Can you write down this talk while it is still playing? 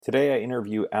Today I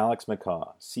interview Alex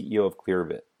McCaw, CEO of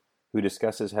Clearvit, who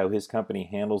discusses how his company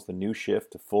handles the new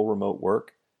shift to full remote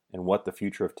work and what the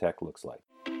future of tech looks like.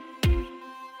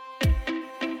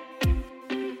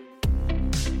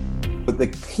 But the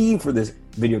key for this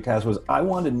video cast was I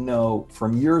wanted to know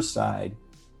from your side,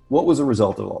 what was the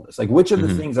result of all this? Like, which of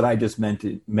the things that I just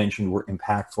mentioned were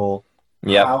impactful?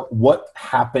 Yeah. What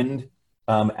happened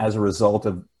as a result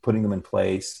of putting them in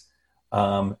place?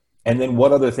 And then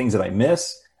what other things did I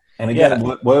miss? And again,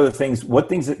 what things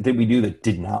did we do that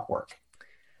did not work?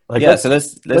 Like, so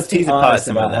let's tease apart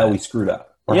some of that. How we screwed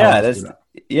up.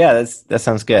 That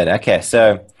sounds good. Okay,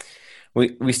 so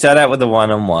we start out with the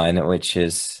one-on-one, which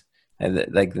is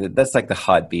that's like the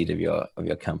heartbeat of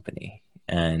your company,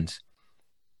 and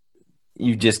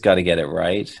you just got to get it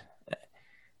right.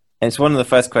 And it's one of the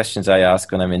first questions I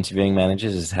ask when I'm interviewing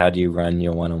managers is, how do you run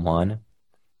your one-on-one?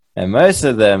 And most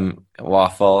of them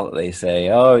waffle. They say,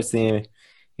 oh, it's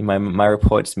my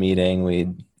reports meeting.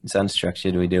 It's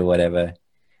unstructured. We do whatever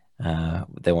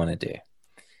they want to do.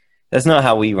 That's not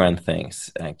how we run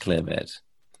things at Clearvit.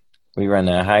 We run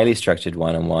a highly structured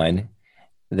one-on-one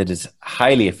that is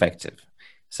highly effective.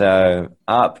 So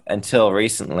up until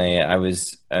recently, I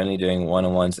was only doing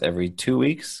one-on-ones every 2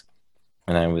 weeks,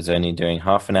 and I was only doing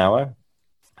half an hour.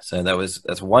 So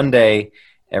that's one day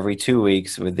every 2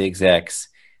 weeks with the execs,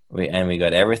 and we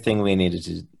got everything we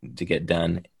needed to get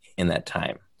done in that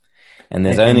time. And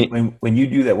there's when you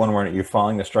do that one-on-one, you're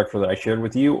following the structure that I shared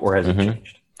with you, or has it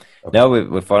changed? Okay. No,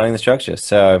 we're following the structure.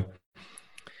 So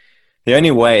the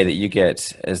only way that you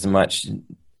get as much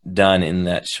done in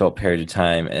that short period of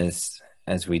time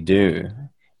as we do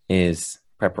is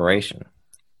preparation.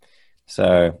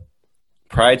 So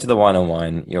prior to the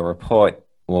one-on-one, your report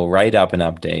will write up an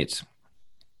update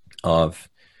of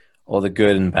all the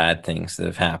good and bad things that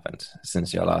have happened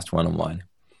since your last one-on-one.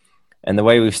 And the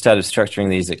way we've started structuring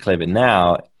these at Clearvit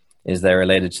now is they're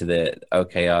related to the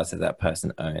OKRs that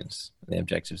person owns, the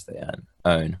objectives they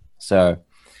own. So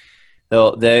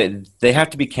they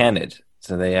have to be candid.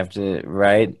 So they have to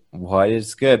write what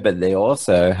is good, but they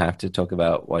also have to talk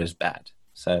about what is bad.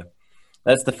 So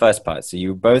that's the first part. So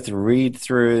you both read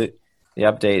through the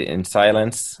update in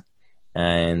silence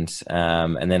and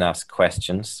then ask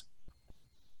questions.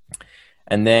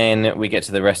 And then we get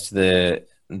to the rest of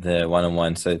the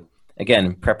one-on-one. So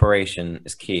again, preparation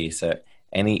is key. So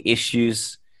any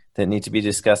issues that need to be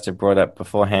discussed are brought up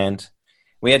beforehand.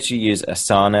 We actually use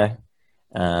Asana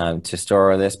to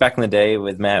store all this. Back in the day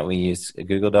with Matt, we used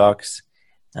Google Docs.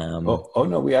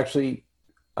 No,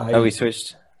 we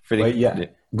switched.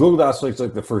 Google Docs looks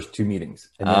like the first two meetings.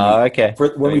 And then okay.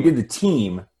 When we did the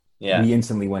team, we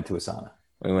instantly went to Asana.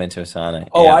 We went to Asana.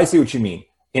 Oh, yeah. I see what you mean.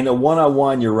 In the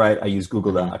one-on-one, you're right, I use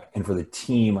Google Doc. And for the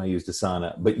team, I used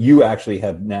Asana. But you actually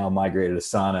have now migrated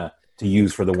Asana to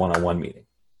use for the one-on-one meeting.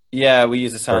 Yeah, we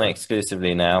use Asana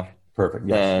exclusively now. Perfect.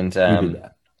 Yes. And you did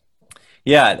that.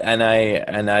 Yeah, and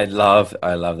I love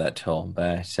that tool.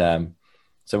 But so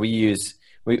we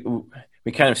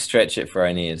kind of stretch it for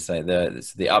our needs. Like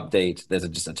the update, there's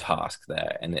just a task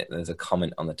there, and there's a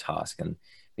comment on the task, and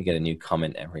we get a new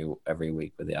comment every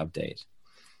week with the update.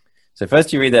 So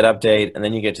first you read that update, and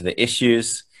then you get to the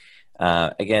issues.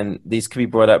 Again, these can be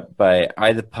brought up by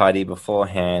either party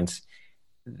beforehand.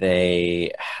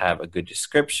 They have a good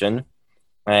description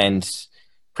and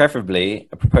preferably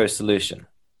a proposed solution.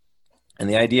 And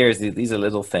the idea is that these are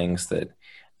little things that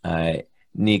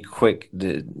need quick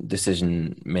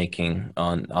decision making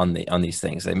on these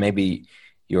things. Like maybe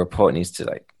your report needs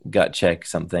to gut check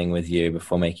something with you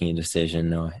before making a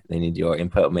decision, or they need your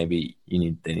input. Maybe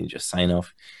they need your sign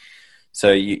off.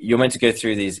 So you're meant to go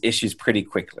through these issues pretty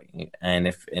quickly. And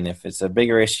if it's a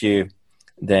bigger issue,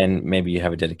 then maybe you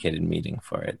have a dedicated meeting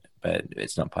for it, but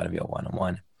it's not part of your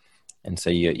one-on-one. And so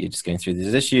you're just going through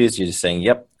these issues. You're just saying,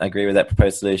 yep, I agree with that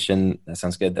proposed solution. That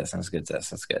sounds good. That sounds good. That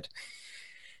sounds good.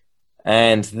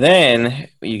 And then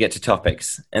you get to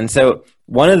topics. And so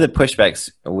one of the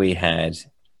pushbacks we had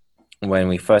when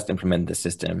we first implemented the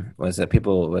system was that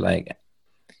people were like,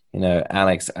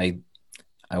 Alex,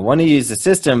 I want to use the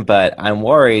system, but I'm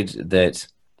worried that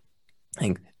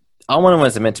our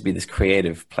one-on-ones are meant to be this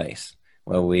creative place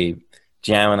where we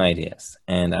jam on ideas.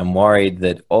 And I'm worried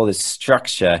that all this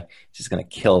structure is just going to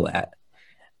kill that.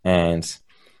 And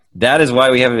that is why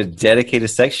we have a dedicated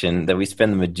section that we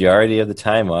spend the majority of the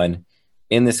time on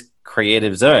in this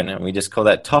creative zone. And we just call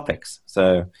that topics.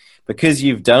 So because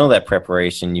you've done all that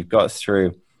preparation, you've got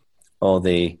through all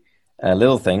the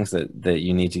little things that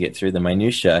you need to get through, the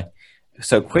minutiae,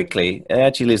 so quickly, it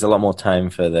actually leaves a lot more time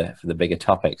for the bigger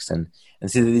topics. And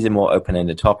so these are more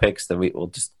open-ended topics that we will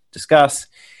just discuss.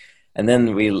 and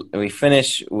then we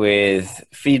finish with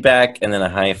feedback and then a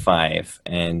high five.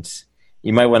 And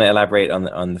you might want to elaborate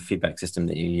on the feedback system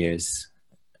that you use.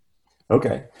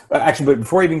 Okay. Actually, but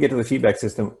before I even get to the feedback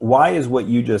system, why is what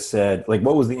you just said, like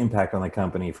what was the impact on the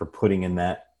company for putting in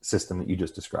that system that you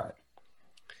just described?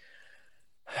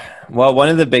 Well, one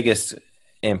of the biggest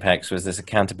impacts was this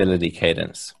accountability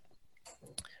cadence.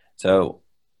 So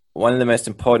one of the most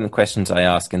important questions I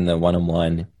ask in the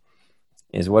one-on-one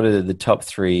is, what are the top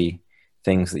 3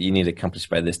 things that you need accomplished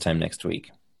by this time next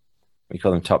week? We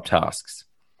call them top tasks.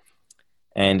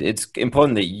 And it's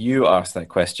important that you ask that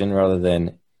question rather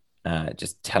than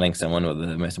just telling someone what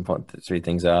the most important 3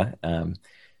 things are,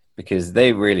 because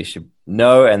they really should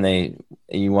know, and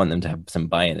you want them to have some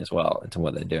buy-in as well into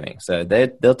what they're doing. So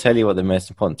they'll tell you what the most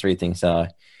important 3 things are.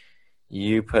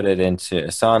 You put it into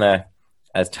Asana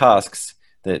as tasks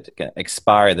that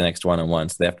expire at the next one-on-one,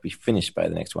 so they have to be finished by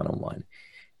the next one-on-one.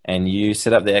 And you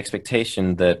set up the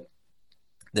expectation that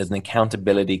there's an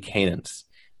accountability cadence,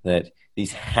 that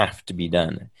these have to be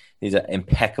done. These are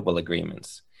impeccable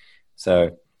agreements.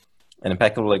 So an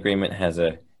impeccable agreement has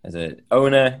an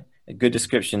owner, a good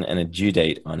description, and a due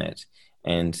date on it.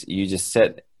 And you just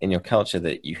set in your culture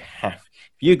that if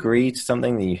you agree to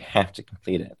something, then you have to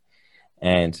complete it.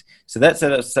 And so that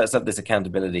sets up this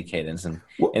accountability cadence. And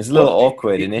it's a little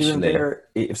awkward initially.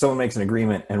 If someone makes an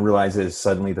agreement and realizes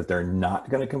suddenly that they're not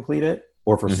going to complete it,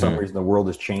 or for some reason the world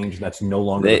has changed and that's no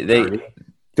longer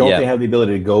they have the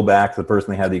ability to go back to the person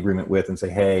they had the agreement with and say,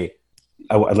 hey,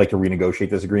 I'd like to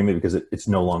renegotiate this agreement because it's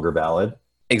no longer valid?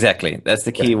 Exactly. That's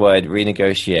the key word,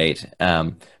 renegotiate.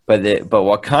 But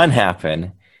what can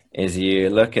happen is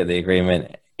you look at the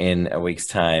agreement in a week's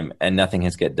time and nothing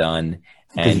has get done.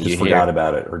 And you just forgot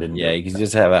about it or didn't. Yeah, you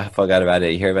just forgot about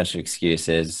it. You hear a bunch of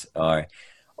excuses, or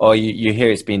you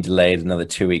hear it's been delayed another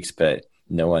 2 weeks, but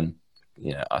no one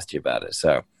asked you about it.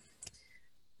 So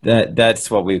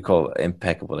that's what we call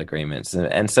impeccable agreements.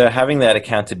 And so having that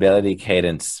accountability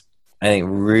cadence, I think,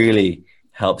 really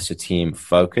helps your team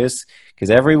focus, because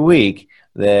every week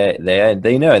they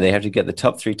know they have to get the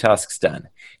top 3 tasks done.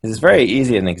 It's very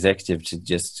easy as an executive to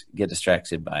just get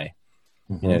distracted by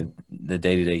the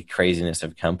day-to-day craziness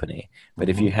of a company. But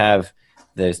if you have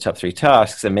those top 3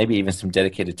 tasks and maybe even some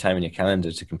dedicated time in your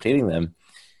calendar to completing them,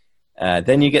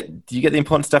 then you get the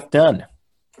important stuff done.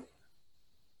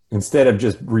 Instead of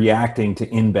just reacting to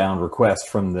inbound requests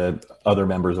from the other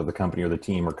members of the company or the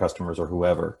team or customers or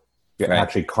whoever, you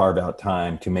actually carve out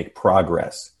time to make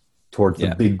progress towards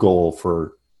the big goal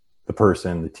for the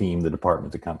person, the team, the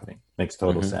department, the company. Makes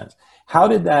total sense. How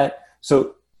did that,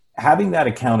 so having that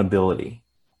accountability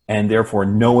and therefore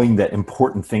knowing that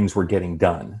important things were getting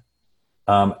done,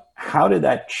 how did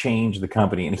that change the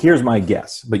company? And here's my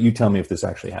guess, but you tell me if this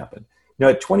actually happened.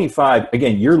 At 25,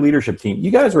 again, your leadership team, you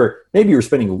guys were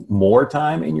spending more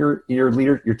time in your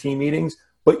team meetings,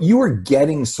 but you were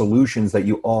getting solutions that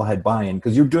you all had buy-in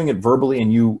because you're doing it verbally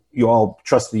and you all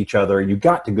trusted each other and you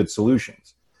got to good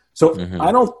solutions. So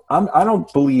I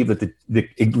don't believe that the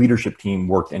leadership team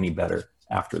worked any better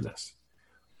after this.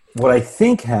 What I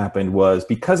think happened was,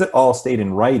 because it all stayed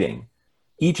in writing,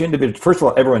 each individual, first of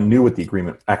all, everyone knew what the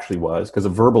agreement actually was, because a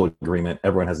verbal agreement,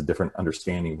 everyone has a different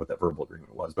understanding of what that verbal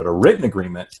agreement was. But a written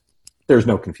agreement, there's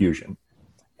no confusion.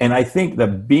 And I think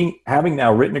that having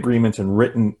now written agreements and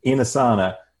written in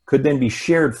Asana could then be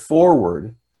shared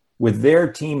forward with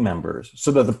their team members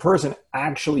so that the person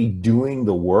actually doing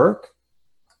the work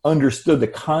understood the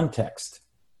context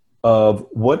of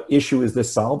what issue is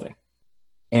this solving.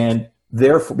 And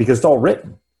therefore, because it's all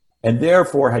written, and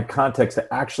therefore had context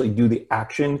to actually do the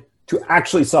action to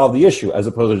actually solve the issue, as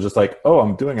opposed to just like, oh,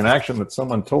 I'm doing an action that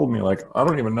someone told me, like, I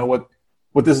don't even know what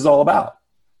this is all about.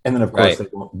 And then, of course,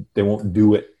 they won't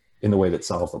do it in the way that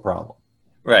solves the problem.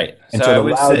 Right. And so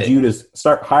it allowed you to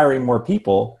start hiring more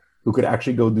people who could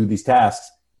actually go do these tasks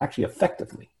actually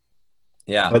effectively.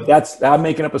 Yeah. But I'm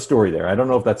making up a story there. I don't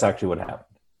know if that's actually what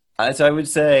happened. So I would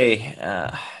say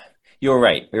you're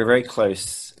right. We're a very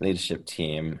close leadership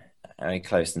team, very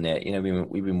close knit.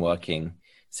 We've been working,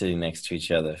 sitting next to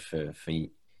each other for a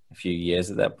few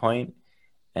years at that point.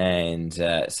 And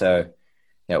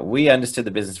we understood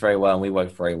the business very well and we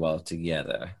worked very well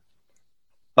together.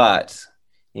 But,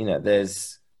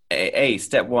 there's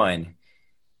step one,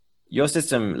 your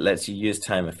system lets you use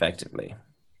time effectively.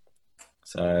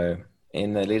 So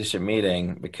in the leadership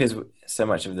meeting, because so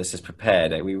much of this is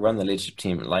prepared, we run the leadership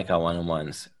team like our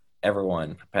one-on-ones.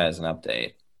 Everyone prepares an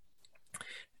update.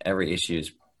 Every issue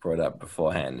is brought up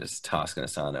beforehand. There's a task in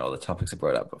Asana, all the topics are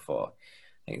brought up before.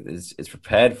 It's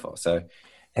prepared for. So,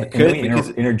 let me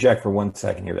interject for 1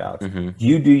 second here, Alex. Do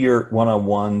you do your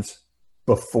one-on-ones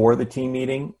before the team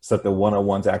meeting so that the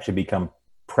one-on-ones actually become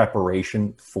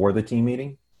preparation for the team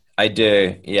meeting? I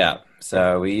do, yeah.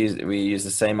 So we use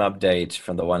the same update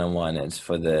from the one-on-one as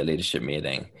for the leadership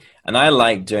meeting, and I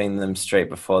like doing them straight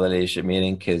before the leadership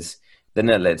meeting because then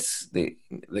it lets the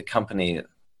company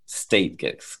state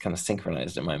gets kind of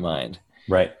synchronized in my mind.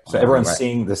 Right. So everyone's right.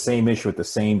 seeing the same issue at the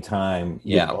same time.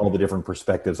 You get all the different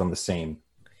perspectives on the same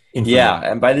information.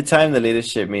 Yeah, and by the time the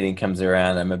leadership meeting comes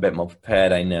around, I'm a bit more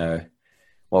prepared. I know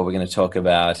what we're going to talk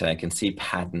about, and I can see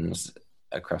patterns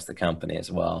across the company as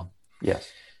well.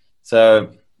 Yes.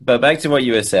 So, but back to what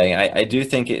you were saying, I do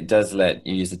think it does let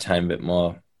you use the time a bit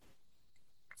more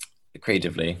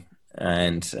creatively,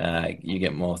 and you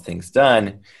get more things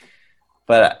done.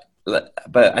 But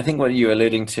I think what you were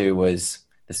alluding to was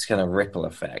this kind of ripple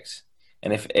effect.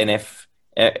 And if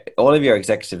all of your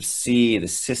executives see the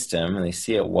system and they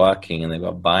see it working and they've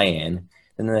got buy-in,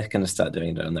 then they're going to start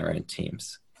doing it on their own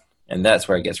teams. And that's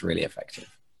where it gets really effective.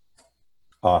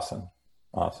 Awesome.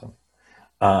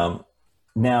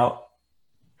 Now,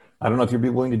 I don't know if you'd be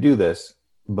willing to do this,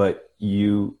 but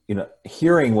you know,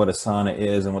 hearing what Asana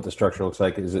is and what the structure looks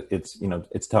like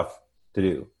it's tough to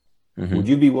do. Mm-hmm. Would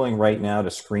you be willing right now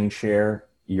to screen share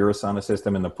your Asana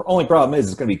system? And the only problem is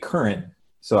it's going to be current.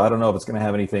 So I don't know if it's going to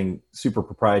have anything super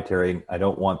proprietary. I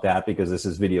don't want that because this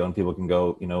is video and people can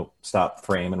go, stop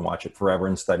frame and watch it forever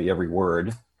and study every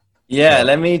word. Yeah, so,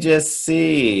 let me just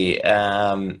see.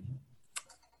 This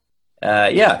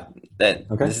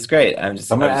is great. I'm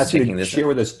going to ask you to share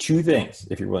with us two things,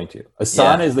 if you're willing to.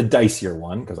 Asana is the dicier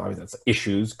one, because obviously that's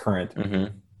issues, current.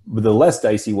 Mm-hmm. But the less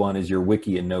dicey one is your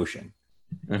Wiki and Notion,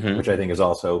 mm-hmm. which I think is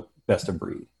also best of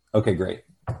breed. Okay, great.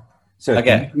 So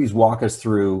can you please walk us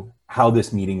through how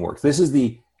this meeting works? This is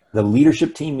the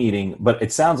leadership team meeting, but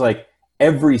it sounds like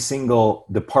every single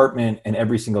department and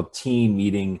every single team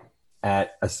meeting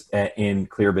in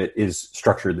Clearbit is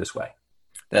structured this way.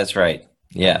 That's right.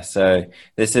 Yeah, so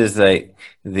this is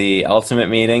the ultimate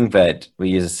meeting, but we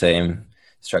use the same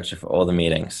structure for all the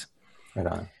meetings. Right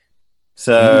on.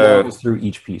 So can you walk us through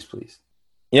each piece, please?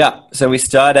 Yeah, so we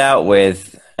start out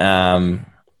with the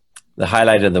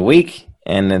highlight of the week,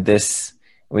 and this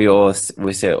we all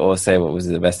say what was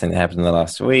the best thing that happened in the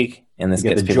last week, and this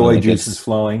gets the joy juices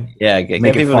flowing. Yeah, get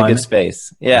people in a good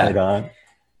space. Yeah, right on.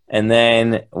 And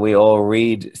then we all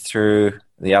read through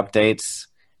the updates.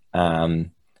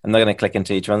 I'm not going to click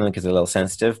into each one of them because they're a little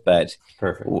sensitive, but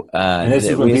perfect. And this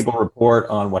is when people report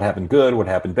on what happened good, what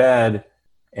happened bad,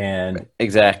 and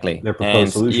exactly their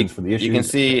proposed solutions for the issues. You can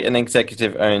see an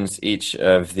executive owns each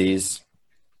of these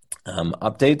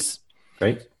updates.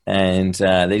 Great. And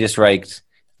they just write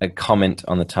a comment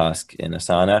on the task in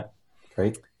Asana.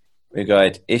 Great. We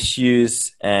got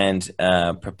issues and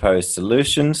proposed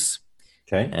solutions.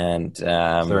 Okay. And so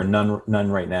there are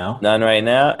none right now. None right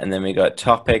now. And then we got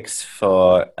topics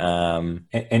for and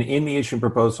in the issue and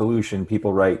proposed solution,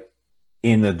 people write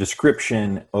in the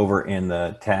description over in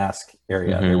the task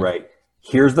area, mm-hmm. they write,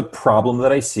 here's the problem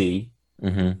that I see.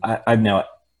 Mm-hmm. I've now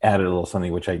added a little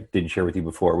something which I didn't share with you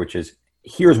before, which is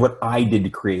here's what I did to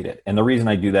create it. And the reason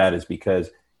I do that is because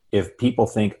if people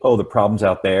think, oh, the problem's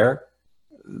out there,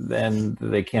 then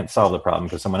they can't solve the problem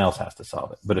because someone else has to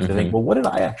solve it. But if mm-hmm. they think, well, what did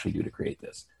I actually do to create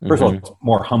this? First mm-hmm. of all, it's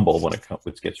more humble when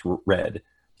it gets read,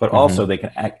 but mm-hmm. also they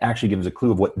can actually give us a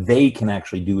clue of what they can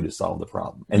actually do to solve the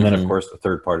problem. And mm-hmm. then, of course, the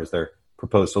third part is their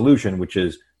proposed solution, which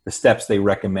is the steps they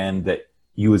recommend that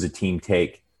you as a team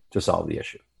take to solve the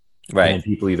issue. Right. And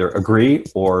people either agree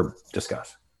or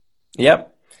discuss. Yep.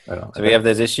 So we have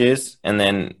those issues and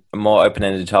then more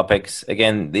open-ended topics.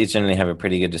 Again, these generally have a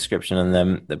pretty good description on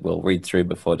them that we'll read through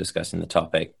before discussing the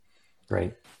topic.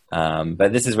 Right.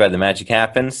 But this is where the magic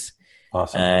happens.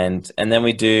 Awesome. And then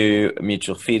we do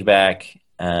mutual feedback.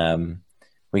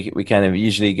 We kind of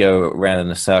usually go around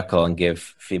in a circle and give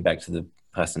feedback to the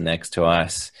person next to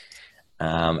us.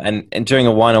 And during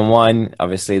a one-on-one,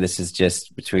 obviously this is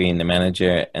just between the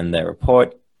manager and their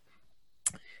report.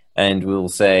 And we'll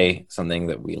say something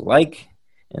that we like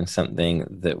and something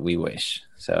that we wish.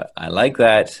 So I like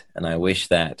that and I wish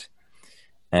that.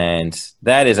 And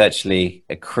that is actually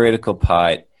a critical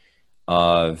part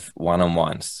of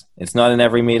one-on-ones. It's not in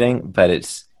every meeting, but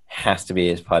it has to be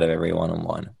as part of every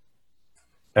one-on-one.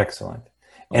 Excellent.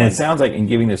 And it sounds like in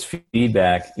giving this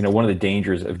feedback, one of the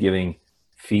dangers of giving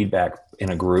feedback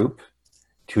in a group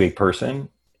to a person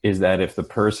is that if the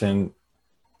person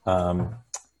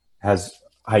has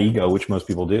high ego, which most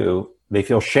people do, they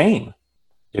feel shame.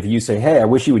 If you say, hey, I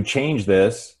wish you would change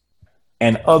this,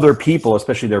 and other people,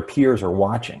 especially their peers, are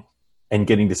watching and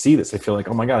getting to see this, they feel like,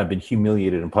 oh my God, I've been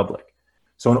humiliated in public.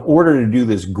 So in order to do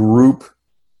this group,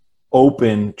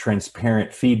 open,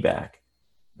 transparent feedback,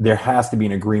 there has to be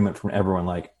an agreement from everyone.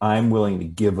 Like, I'm willing to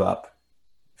give up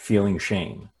feeling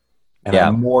shame, and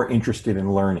I'm more interested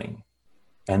in learning.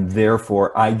 And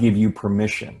therefore I give you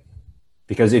permission,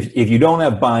 because if you don't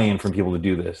have buy-in from people to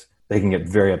do this, they can get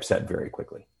very upset very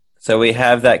quickly. So we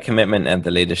have that commitment at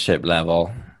the leadership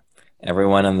level.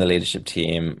 Everyone on the leadership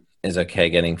team is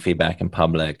okay getting feedback in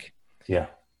public. Yeah.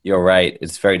 You're right.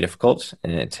 It's very difficult,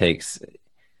 and it takes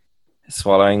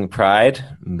swallowing pride,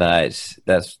 but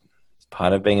that's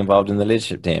part of being involved in the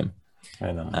leadership team.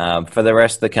 I know. For the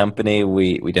rest of the company,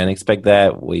 we don't expect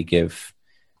that. We give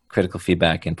critical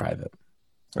feedback in private.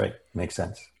 Right. Makes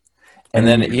sense. And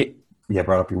then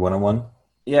brought up your one-on-one.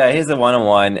 Yeah, here's the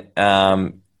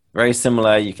one-on-one. Very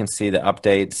similar. You can see the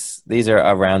updates. These are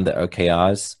around the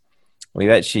OKRs.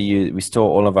 We store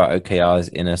all of our OKRs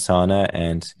in Asana,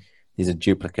 and these are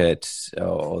duplicates,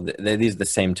 or these are the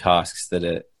same tasks that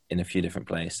are in a few different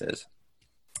places.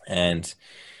 And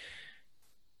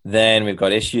then we've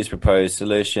got issues, proposed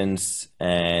solutions,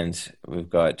 and we've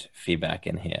got feedback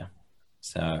in here.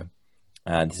 So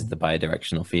this is the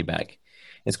bidirectional feedback.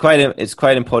 It's quite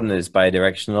important that it's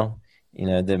bidirectional.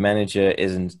 The manager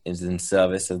is in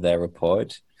service of their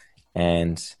report,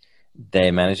 and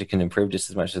their manager can improve just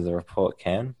as much as the report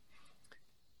can.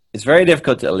 It's very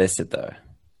difficult to elicit, though.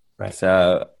 Right.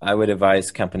 So I would advise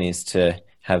companies to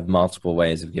have multiple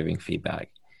ways of giving feedback.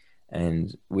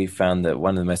 And we found that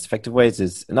one of the most effective ways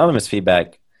is anonymous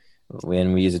feedback,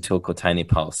 when we use a tool called Tiny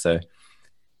Pulse. So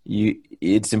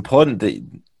it's important that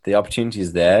the opportunity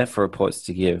is there for reports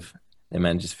to give their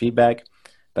managers feedback,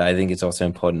 but I think it's also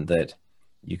important that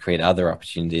you create other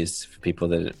opportunities for people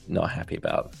that are not happy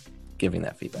about giving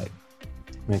that feedback.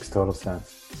 Makes total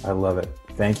sense. I love it.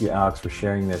 Thank you, Alex, for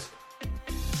sharing this.